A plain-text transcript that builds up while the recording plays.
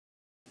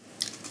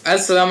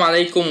السلام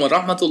عليكم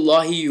ورحمة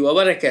الله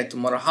وبركاته.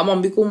 مرحبا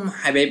بكم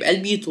حبايب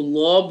قلبي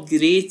طلاب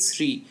جريد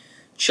 3.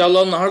 ان شاء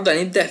الله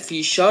النهاردة هنبدأ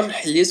في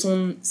شرح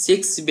ليسون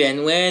 6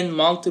 بعنوان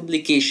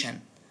multiplication.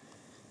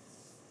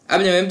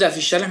 قبل ما نبدأ في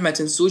الشرح ما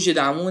تنسوش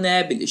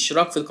تدعمونا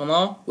بالاشتراك في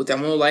القناة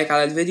وتعملوا لايك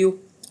على الفيديو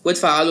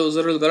وتفعلوا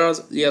زر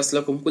الجرس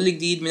ليصلكم كل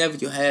جديد من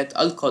الفيديوهات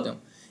القادمة.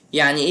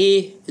 يعني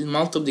ايه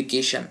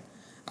المالتيبليكيشن؟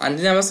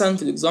 عندنا مثلا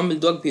في الاكزامبل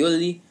دوت بيقول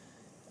لي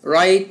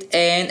write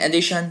an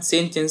addition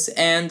sentence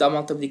and a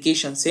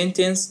multiplication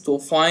sentence to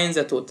find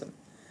the total.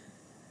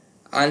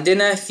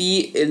 عندنا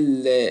في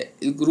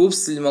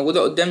الجروبس اللي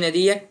موجودة قدامنا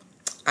ديت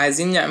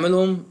عايزين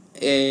نعملهم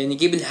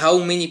نجيب الهاو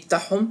ماني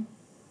بتاعهم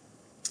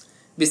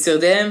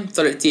باستخدام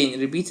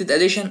طريقتين repeated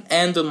addition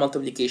and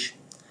multiplication.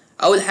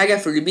 أول حاجة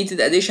في repeated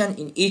addition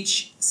in each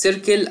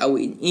circle أو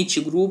in each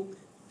group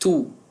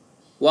 2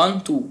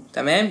 1 2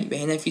 تمام.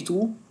 يبقى هنا في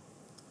 2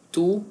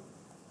 2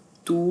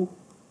 2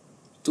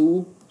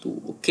 2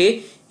 2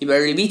 اوكي.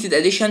 يبقى repeated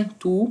addition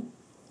 2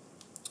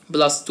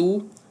 plus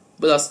 2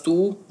 plus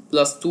 2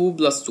 plus 2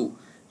 plus 2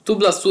 2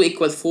 plus 2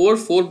 equal 4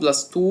 4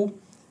 plus 2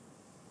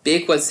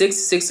 equal 6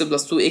 6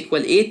 plus 2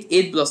 equal 8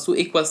 8 plus 2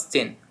 equals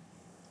 10.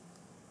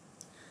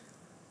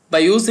 By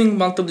using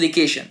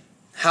multiplication,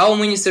 how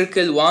many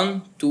circle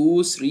 1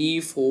 2 3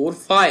 4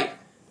 5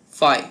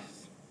 5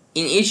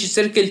 in each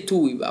circle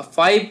 2 يبقى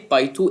 5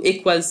 by 2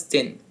 equals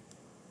 10.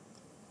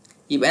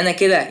 يبقى انا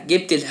كده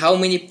جبت الهاو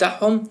ماني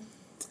بتاعهم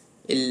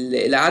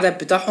العدد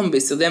بتاعهم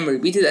باستخدام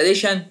repeated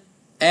addition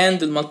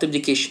and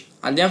multiplication.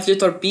 عندنا في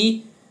letter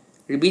B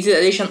repeated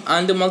addition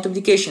and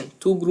multiplication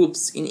two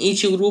groups in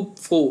each group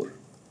 4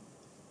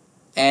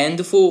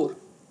 and 4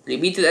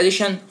 repeated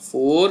addition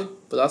 4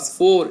 plus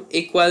 4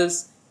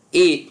 equals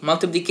 8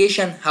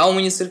 multiplication how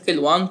many circle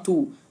 1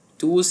 2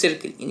 2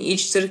 circle in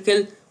each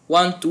circle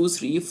 1 2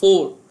 3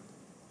 4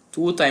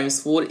 2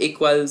 times 4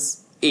 equals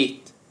 8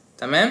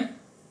 تمام.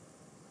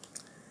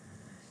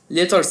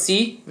 letter C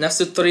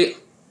نفس الطريقة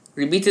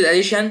repeated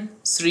addition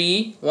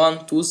 3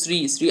 1 2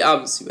 3 3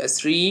 apples يبقى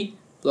 3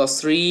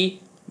 plus 3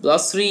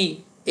 plus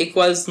 3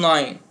 equals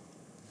 9.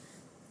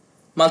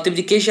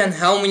 multiplication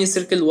how many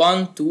circle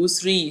 1 2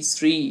 3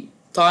 3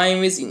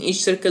 times in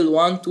each circle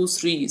 1 2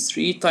 3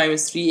 3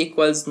 times 3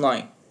 equals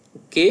 9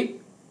 okay.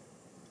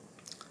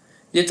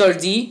 letter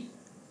D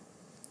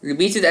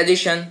repeated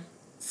addition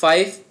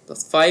 5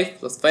 plus 5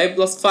 plus 5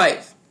 plus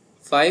 5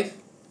 5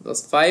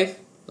 plus 5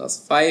 plus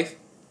 5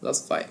 plus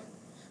 5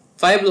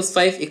 5 plus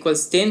 5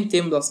 equals 10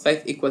 10 plus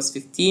 5 equals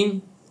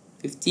 15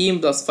 15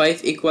 plus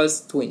 5 equals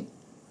 20.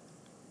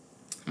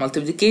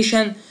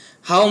 multiplication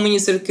how many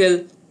circle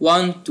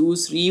 1 2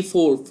 3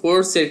 4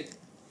 4 circle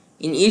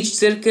in each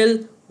circle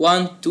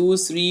 1 2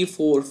 3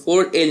 4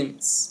 4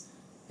 elements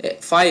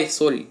 5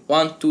 sorry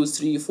 1 2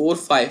 3 4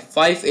 5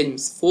 5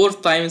 elements 4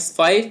 times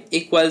 5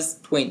 equals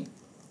 20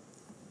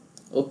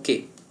 okay.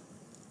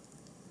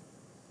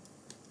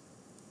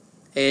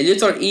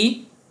 letter E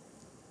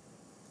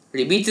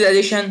repeated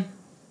addition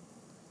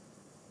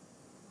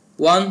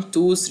 1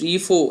 2 3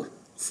 4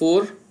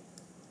 4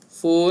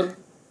 4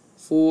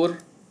 4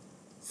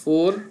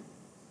 4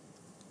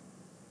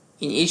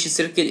 in each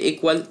circle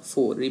equal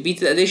 4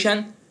 repeated addition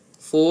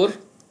 4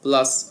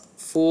 plus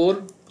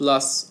 4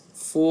 plus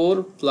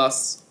 4 plus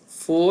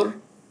 4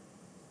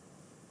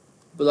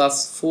 plus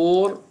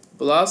 4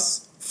 plus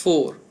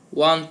 4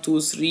 1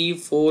 2 3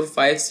 4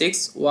 5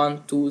 6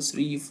 1 2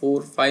 3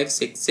 4 5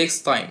 6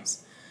 6 times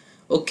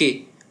okay.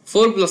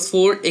 4 plus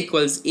 4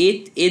 equals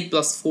 8 8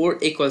 plus 4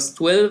 equals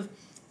 12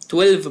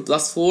 12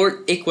 plus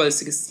 4 equals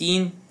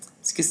 16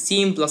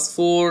 16 plus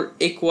 4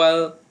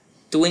 equal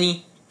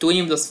 20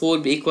 20 plus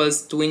 4 equals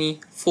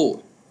 24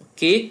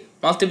 okay.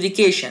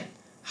 multiplication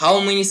how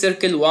many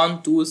circle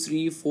 1 2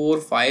 3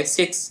 4 5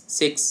 6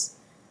 6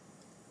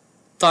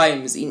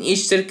 times in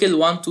each circle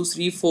 1 2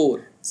 3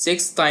 4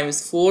 6 times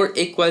 4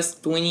 equals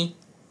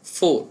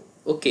 24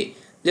 okay.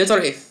 letter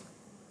F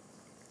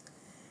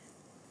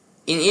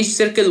in each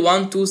circle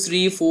 1 2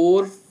 3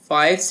 4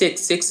 5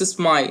 6 6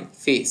 smile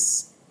face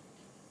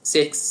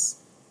 6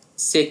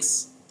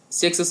 6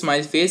 6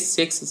 smile face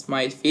 6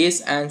 smile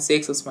face and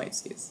 6 smile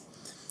face.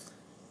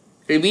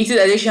 repeated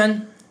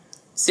addition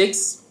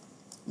 6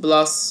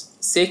 plus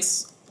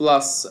 6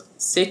 plus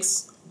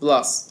 6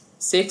 plus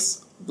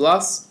 6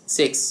 plus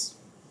 6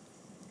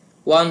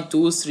 1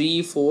 2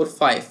 3 4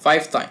 5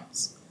 5 times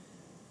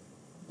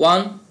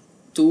 1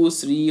 2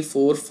 3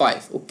 4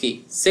 5 okay.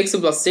 6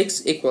 plus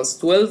 6 equals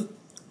 12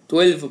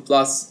 12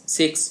 plus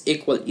 6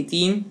 equal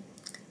 18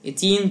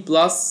 18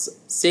 plus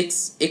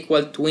 6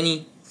 equal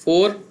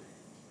 24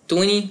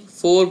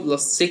 24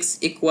 plus 6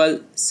 equal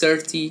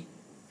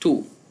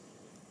 32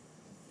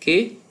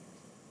 okay.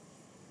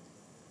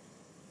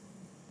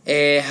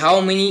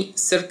 how many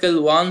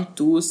circle 1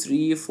 2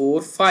 3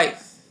 4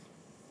 5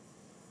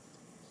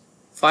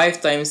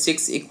 5 times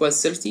 6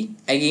 equals 30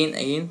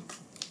 again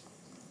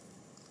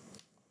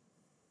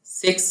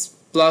 6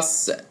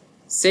 plus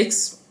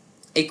 6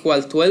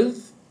 equal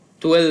 12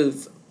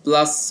 12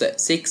 plus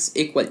 6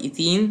 equal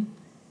 18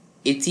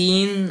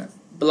 18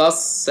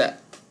 plus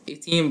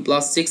 18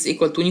 plus 6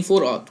 equal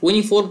 24.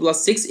 24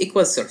 plus 6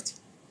 equals 30.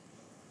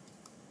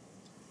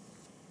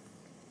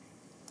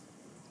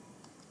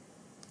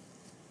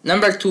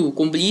 Number 2,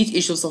 complete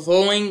each of the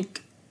following.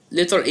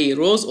 Letter A,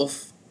 rows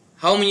of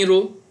how many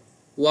row?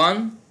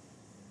 1,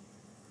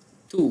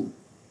 2.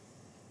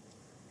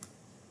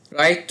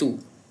 Write 2.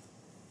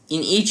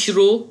 In each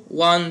row,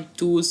 1,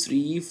 2,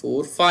 3,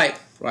 4, 5.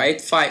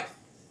 Write 5.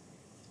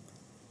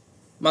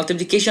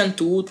 Multiplication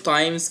 2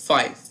 times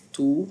 5.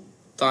 2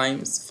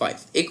 times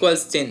 5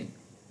 equals 10.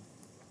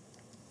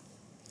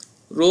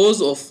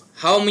 Rows of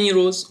how many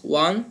rows?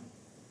 1,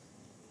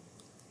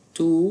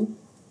 2,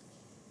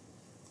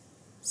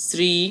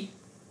 3,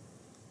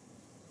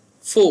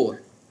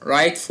 4.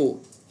 Write 4.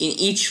 In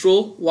each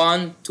row,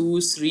 1,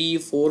 2, 3,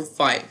 4,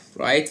 5.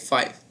 Write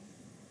 5.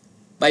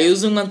 By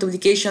using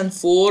multiplication,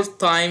 4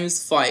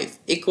 times 5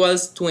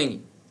 equals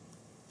 20.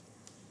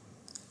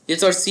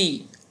 Letter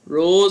C,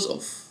 rows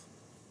of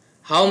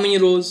how many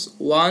rows?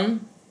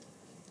 1,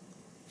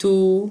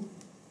 2,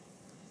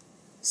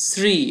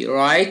 3.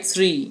 Write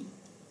 3.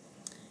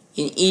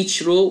 In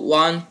each row,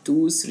 1,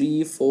 2,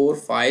 3, 4,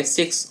 5,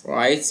 6.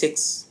 Write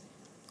 6.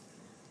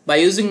 By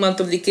using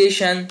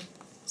multiplication,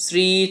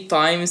 3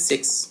 times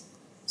 6.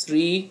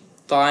 3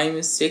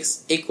 times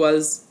 6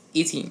 equals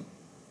 18.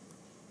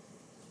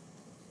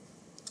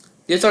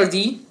 Letter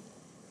D,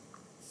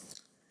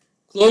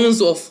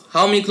 clones of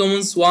how many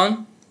clones?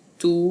 1,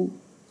 2,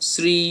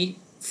 3,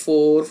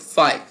 4,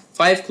 5.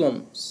 5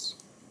 clones.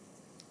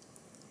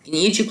 In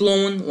each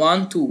clone,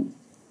 1, 2.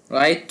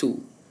 Write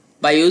 2.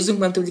 By using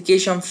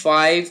multiplication,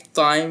 5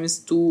 times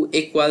 2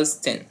 equals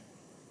 10.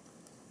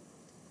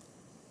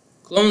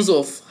 Clones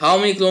of how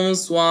many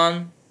clones?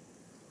 1,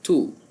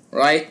 2.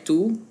 Write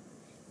 2.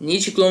 In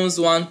each clones,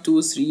 1,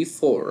 2, 3,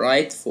 4.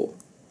 Write 4.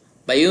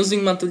 By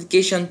using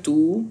multiplication,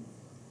 2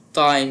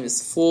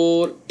 times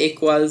 4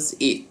 equals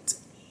 8.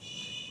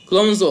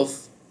 Clones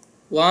of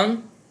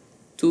 1,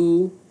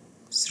 2,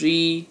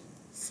 3,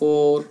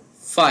 4,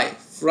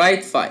 5.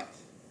 Write 5.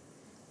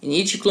 In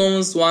each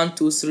clones, 1,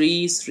 2,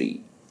 3,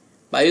 3.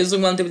 By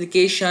using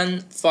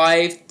multiplication,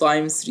 5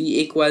 times 3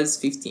 equals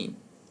 15.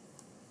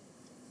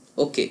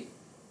 Okay.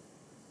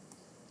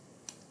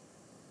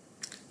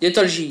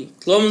 Letter G,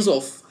 clones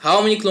of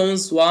how many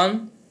clones?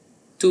 1,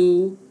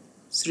 2,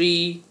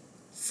 3,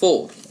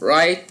 4.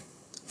 Write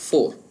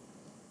 4.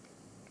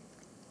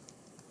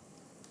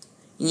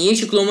 In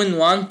each clone,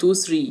 1, 2,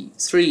 3,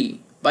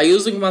 3. By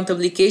using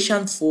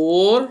multiplication,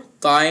 4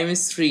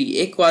 times 3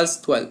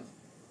 equals 12.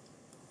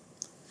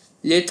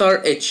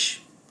 Letter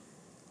H,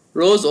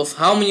 rows of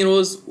how many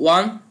rows?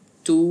 1,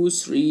 2,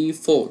 3,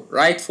 4.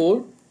 Write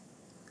 4.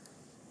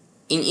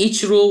 In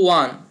each row,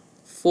 1.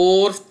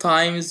 4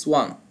 times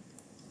 1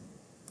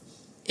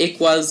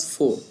 equals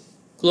 4.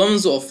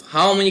 Clones of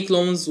how many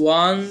clones?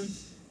 1,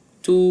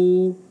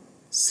 2,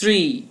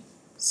 3.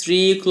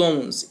 3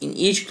 clones. In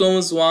each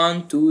clones,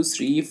 1, 2,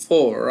 3,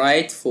 4.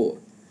 Write 4.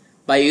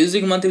 By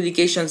using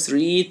multiplication,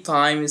 3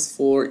 times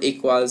 4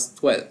 equals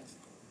 12.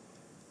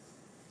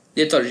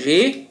 Letter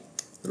J,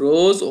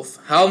 rows of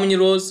how many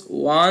rows?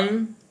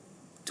 1,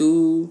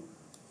 2,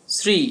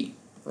 3.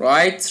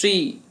 Write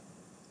 3.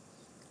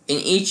 In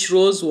each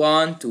rows,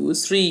 1, 2,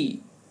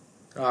 3.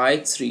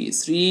 Write 3.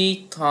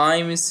 3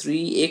 times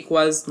 3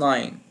 equals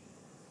 9.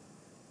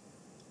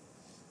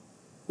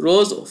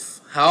 Rows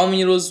of how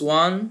many rows?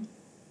 1,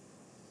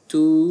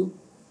 2,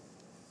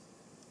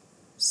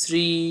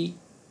 3,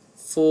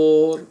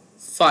 4,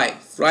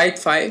 5. Write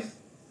 5.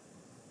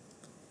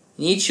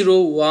 In each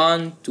row,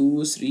 1,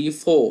 2, 3,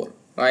 4.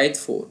 Write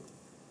 4.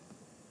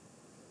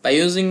 By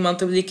using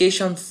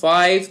multiplication,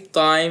 5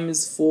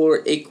 times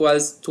 4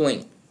 equals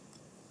 20.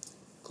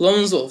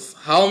 Clones of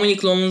how many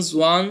clones?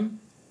 1,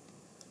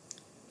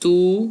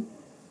 2,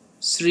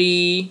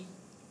 3,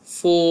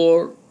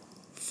 4,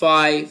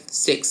 5,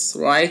 6.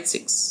 Write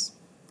 6.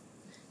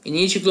 In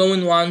each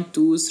clone, 1,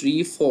 2,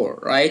 3, 4.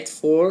 Write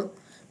 4.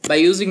 By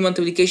using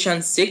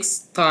multiplication, 6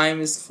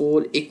 times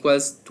 4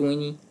 equals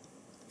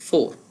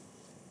 24.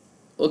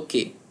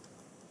 Okay.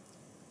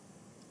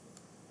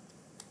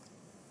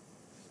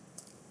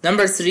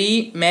 Number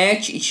 3,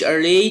 match each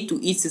array to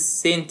each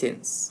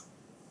sentence.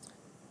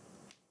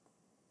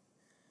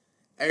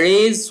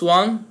 Arrays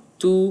 1,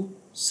 2,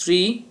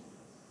 3.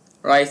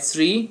 Write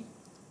 3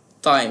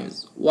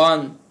 times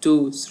 1,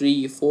 2,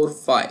 3, 4,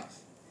 5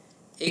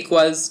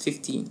 equals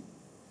 15.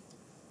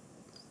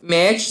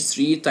 Match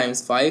 3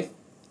 times 5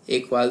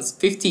 equals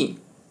 15.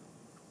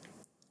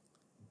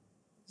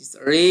 This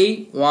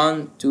array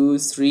 1, 2,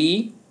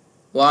 3,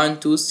 1,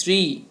 2,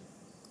 3.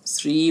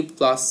 3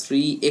 plus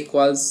 3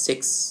 equals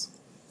 6.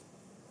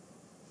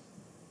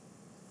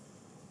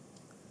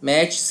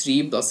 Match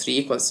 3 plus 3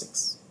 equals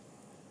 6.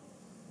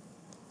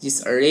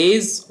 This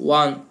arrays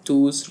 1,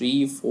 2,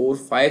 3, 4,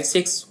 5,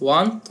 6.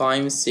 1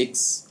 times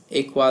 6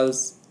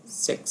 equals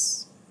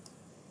 6.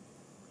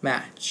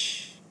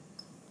 Match.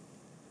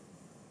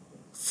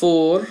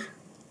 4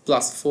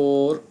 plus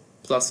 4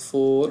 plus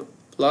 4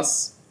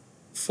 plus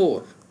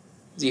 4.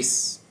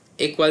 This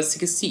equals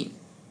 16.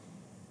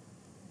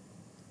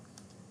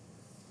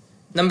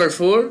 Number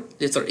 4,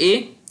 letter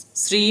A.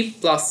 3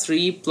 plus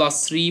 3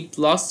 plus 3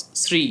 plus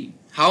 3.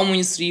 How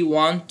many 3?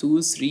 1,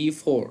 2, 3,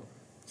 4.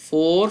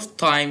 4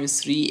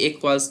 times 3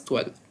 equals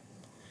 12.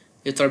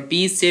 Letter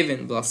B.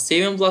 7 plus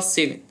 7 plus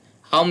 7.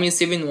 How many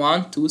 7?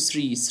 1, 2,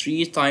 3.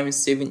 3 times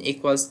 7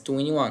 equals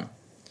 21.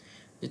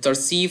 Letter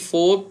C.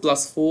 4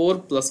 plus 4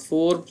 plus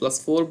 4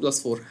 plus 4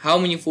 plus 4. How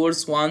many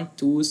 4s? 1,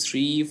 2,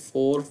 3,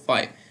 4,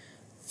 5.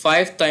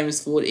 5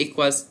 times 4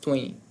 equals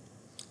 20.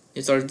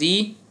 Letter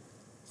D.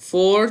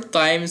 4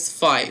 times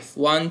 5.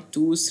 1,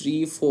 2,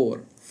 3,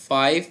 4.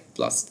 5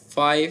 plus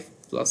 5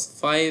 plus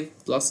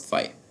 5 plus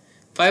 5.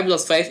 5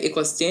 plus 5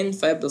 equals 10.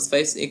 5 plus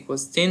 5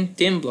 equals 10.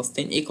 10 plus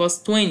 10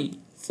 equals 20.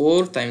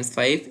 4 times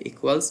 5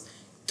 equals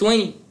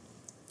 20.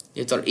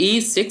 Letter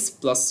E. 6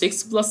 plus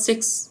 6 plus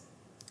 6.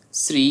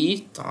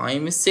 3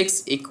 times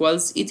 6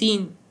 equals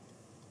 18.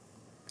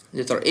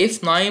 Letter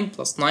F. 9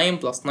 plus 9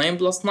 plus 9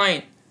 plus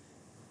 9.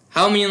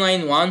 How many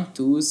 9? 1,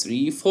 2,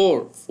 3,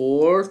 4.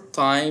 4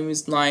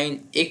 times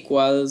 9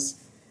 equals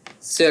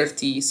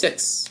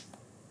 36.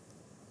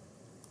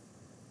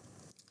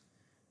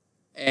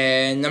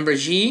 And number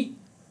G.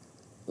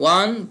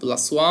 1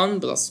 plus 1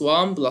 plus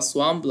 1 plus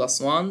 1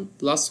 plus 1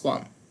 plus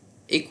 1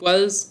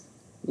 equals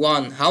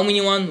 1. How many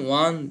 1?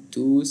 1,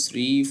 2,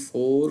 3,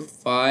 4,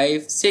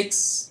 5,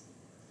 6.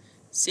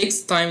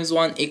 6 times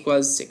 1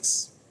 equals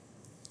 6.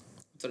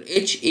 Letter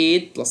H.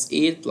 8 plus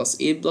 8 plus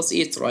 8 plus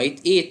 8.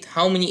 Right? 8.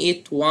 How many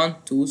 8? 1,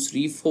 2,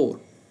 3, 4.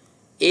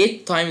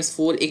 8 times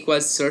 4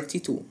 equals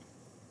 32.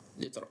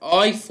 Letter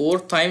I. 4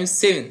 times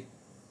 7.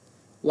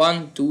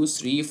 1, 2,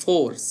 3,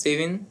 4.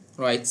 7.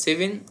 Right?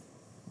 7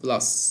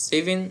 plus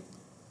 7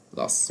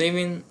 plus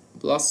 7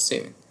 plus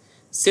 7.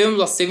 7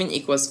 plus 7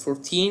 equals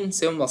 14.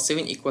 7 plus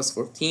 7 equals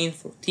 14.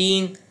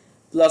 14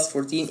 plus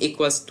 14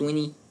 equals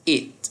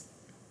 28.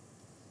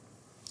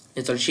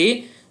 Letter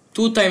J.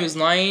 2 times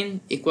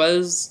 9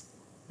 equals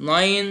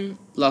 9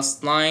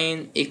 plus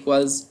 9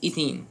 equals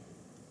 18.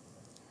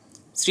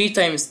 3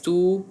 times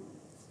 2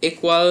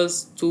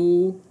 equals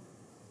 2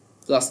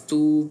 plus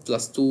 2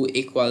 plus 2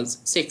 equals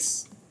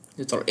 6.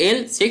 Letter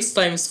L. 6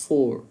 times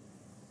 4.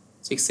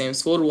 6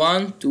 times 4.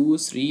 1, 2,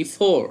 3,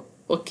 4.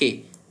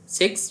 Okay.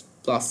 6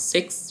 plus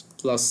 6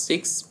 plus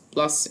 6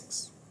 plus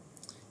 6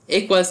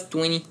 equals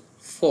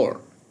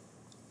 24.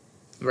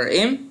 Number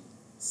M.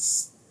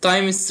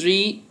 Times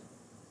 3.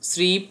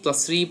 3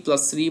 plus 3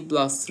 plus 3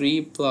 plus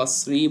 3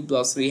 plus 3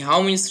 plus 3.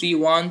 How many 3?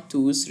 1,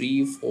 2,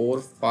 3, 4,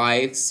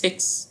 5,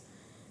 6.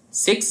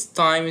 6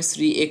 times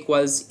 3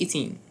 equals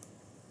 18.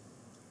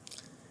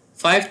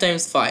 5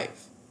 times 5.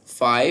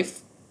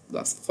 5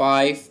 plus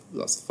 5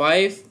 plus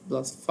 5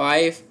 plus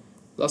 5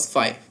 plus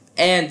 5.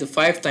 And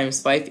 5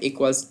 times 5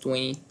 equals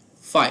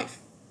 25.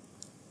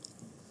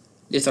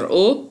 Letter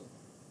O.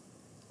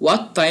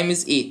 What time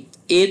is 8?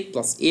 8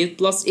 plus 8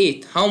 plus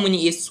 8. How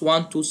many 8s?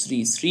 1, 2,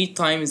 3. 3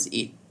 times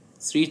 8.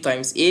 3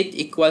 times 8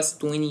 equals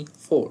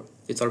 24.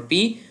 Letter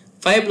B.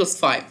 5 plus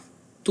 5.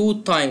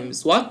 2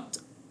 times what?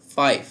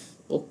 5.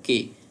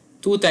 Okay.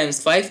 2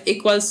 times 5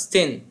 equals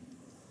 10.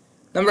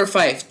 Number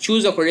 5.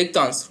 Choose the correct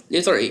answer.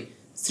 Letter A.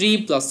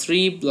 3 plus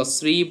 3 plus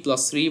 3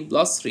 plus 3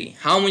 plus 3.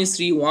 How many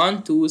 3?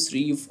 1, 2,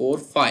 3, 4,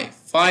 5.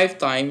 5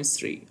 times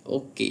 3.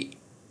 Okay.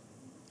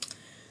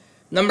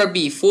 Number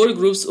B. 4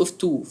 groups of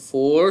 2.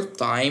 4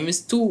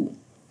 times 2.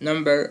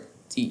 Number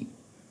D.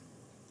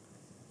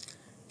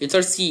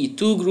 Letter C.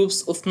 2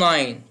 groups of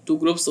 9. 2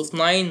 groups of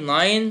 9.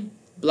 9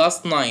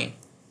 plus 9.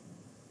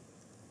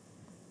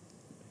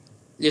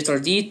 Letter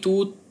D.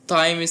 2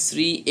 times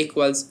 3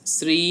 equals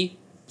 3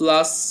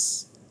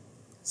 plus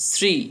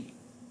 3.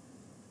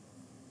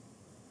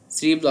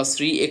 3 plus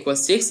 3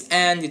 equals 6,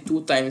 and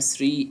 2 times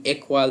 3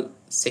 equals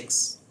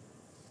 6.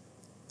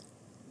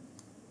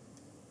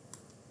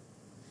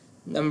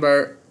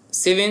 Number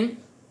 7.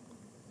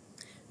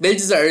 Build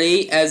the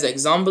array as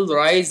example.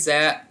 Write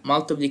the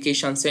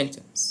multiplication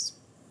sentence.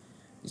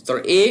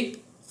 Letter A.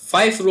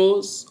 5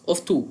 rows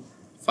of 2.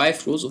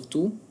 5 rows of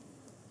 2.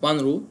 1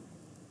 row.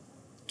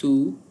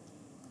 2,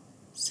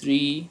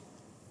 3,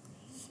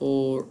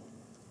 4,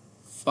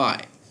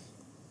 5.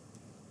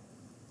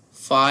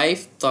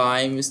 5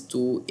 times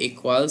 2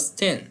 equals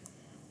 10.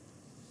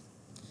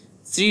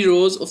 3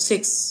 rows of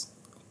 6.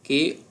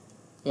 Okay.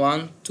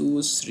 1,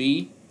 2,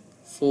 3,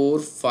 4,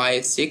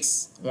 5,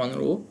 6. 1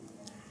 row.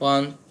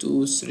 1,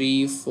 2,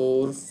 3,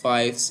 4,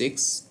 5,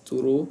 6.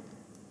 2 row.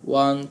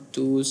 1,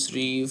 2,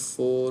 3,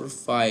 4,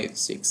 5,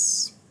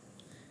 6.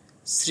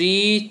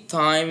 3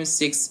 times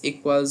 6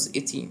 equals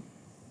 18.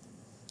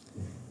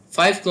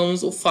 5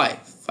 clones of 5.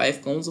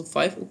 5 clones of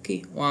 5.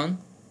 Okay. 1,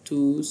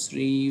 2,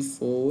 3,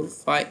 4,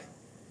 5.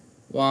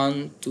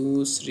 1,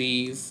 2,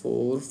 3,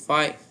 4,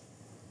 5.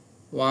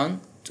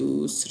 1,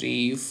 2,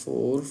 3,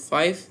 4,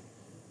 5.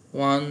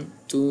 1,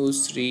 2,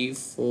 3,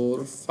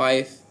 4,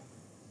 5.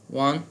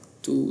 1,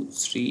 2,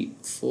 3,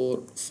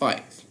 4,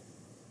 5.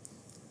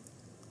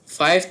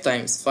 5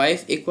 times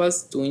 5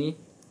 equals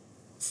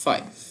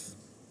 25.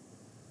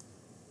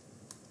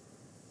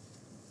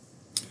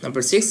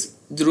 Number 6,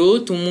 draw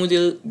two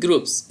model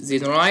groups.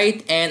 Then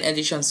write an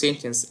addition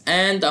sentence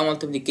and a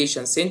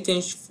multiplication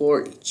sentence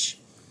for each.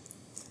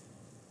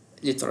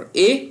 Letter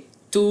A,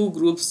 two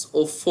groups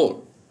of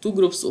 4. Two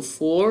groups of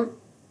 4.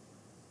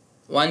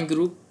 One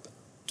group,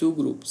 two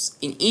groups.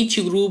 In each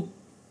group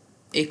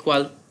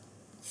equal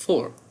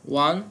 4.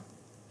 1,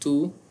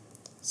 2,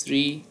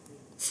 3,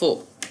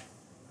 4.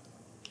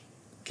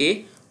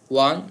 Okay,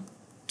 1,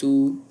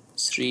 2,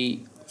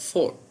 3,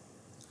 4.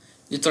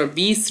 Letter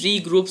B, three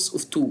groups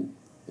of 2.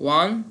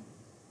 1,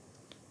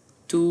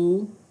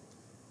 2,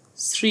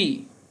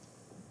 3.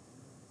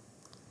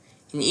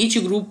 In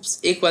each group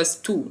equals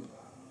 2.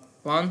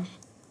 1,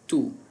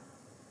 2,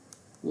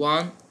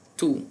 1,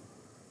 2,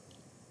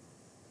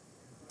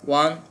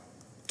 1,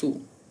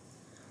 2.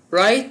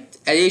 Write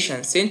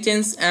addition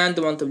sentence and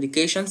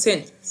multiplication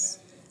sentence.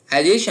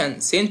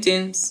 Addition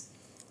sentence: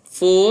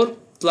 4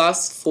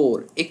 plus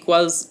 4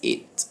 equals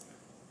 8.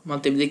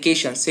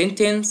 Multiplication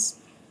sentence: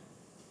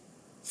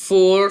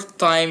 4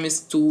 times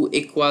 2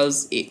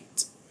 equals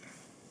 8.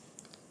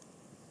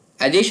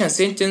 Addition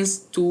sentence: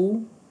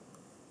 2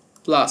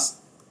 plus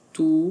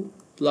 2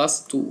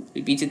 plus 2.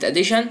 Repeated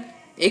addition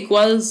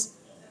equals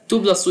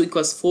 2 plus 2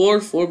 equals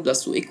 4. 4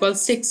 plus 2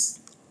 equals 6.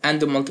 And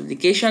the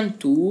multiplication: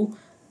 2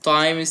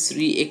 times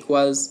 3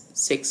 equals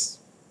 6.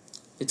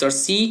 Letter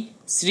C,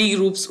 three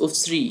groups of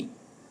 3.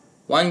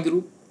 One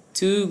group,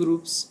 two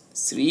groups,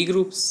 three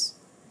groups.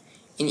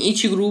 In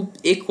each group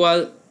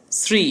equal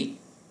 3.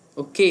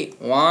 Okay,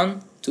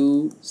 1,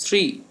 2,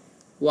 3.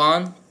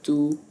 1,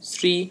 2,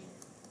 3.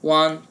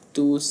 1,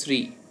 2,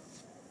 3.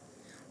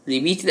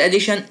 Repeated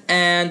addition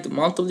and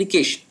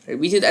multiplication.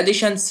 Repeated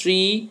addition: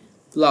 3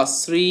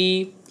 plus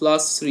 3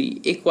 plus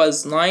 3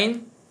 equals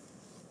 9.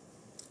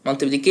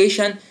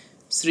 Multiplication: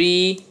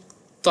 3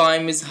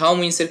 times how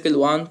many circle?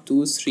 1,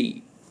 2,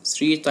 3.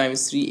 3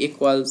 times 3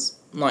 equals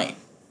 9.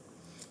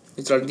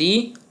 Letter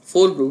D,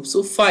 four groups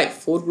of 5.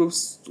 Four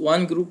groups: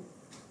 one group,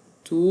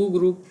 two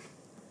group,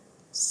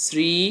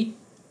 3,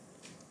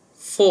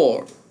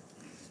 4.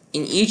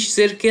 In each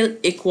circle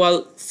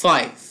equal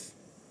 5.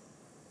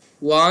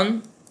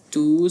 1,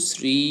 2,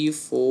 3,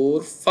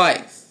 4,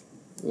 5.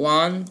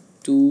 1,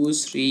 2,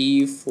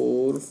 3,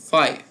 4,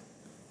 5.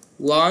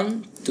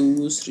 1,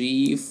 2,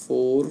 3,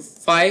 4,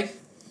 5.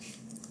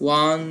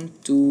 1,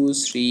 2,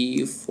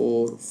 3,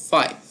 4,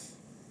 5.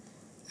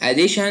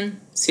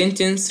 Addition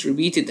sentence: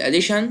 repeated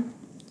addition: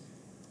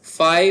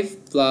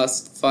 5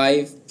 plus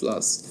 5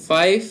 plus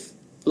 5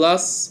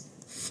 plus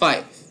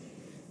 5.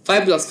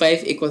 5 plus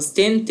 5 equals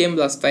 10. 10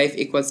 plus 5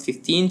 equals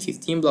 15.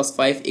 15 plus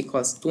 5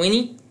 equals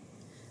 20.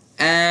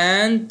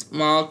 And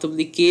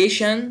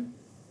multiplication: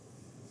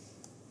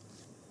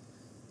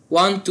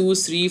 1, 2,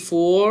 3,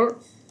 4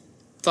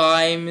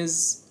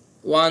 times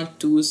 1,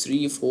 2,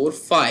 3, 4,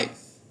 5.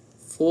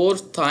 4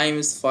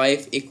 times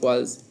 5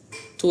 equals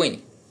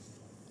 20.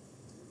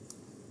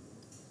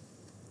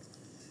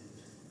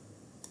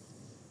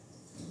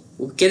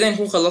 وبكده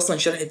نكون خلصنا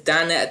الشرح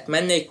بتاعنا.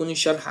 اتمنى يكون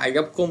الشرح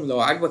عجبكم. لو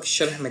عجبك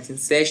الشرح ما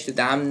تنساش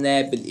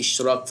تدعمنا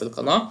بالاشتراك في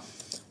القناة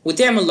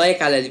وتعمل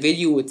لايك على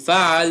الفيديو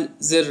وتفعل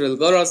زر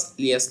الجرس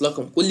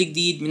ليصلكم كل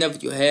جديد من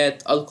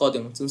الفيديوهات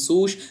القادمة.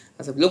 متنسوش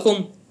هسيب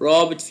لكم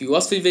رابط في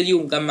وصف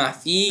الفيديو مجمع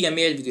فيه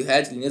جميع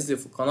الفيديوهات اللي نزلت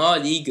في القناة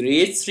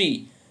لجريد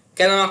 3.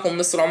 كان معكم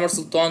مستر عمر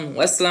سلطان،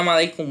 والسلام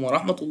عليكم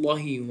ورحمة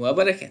الله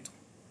وبركاته.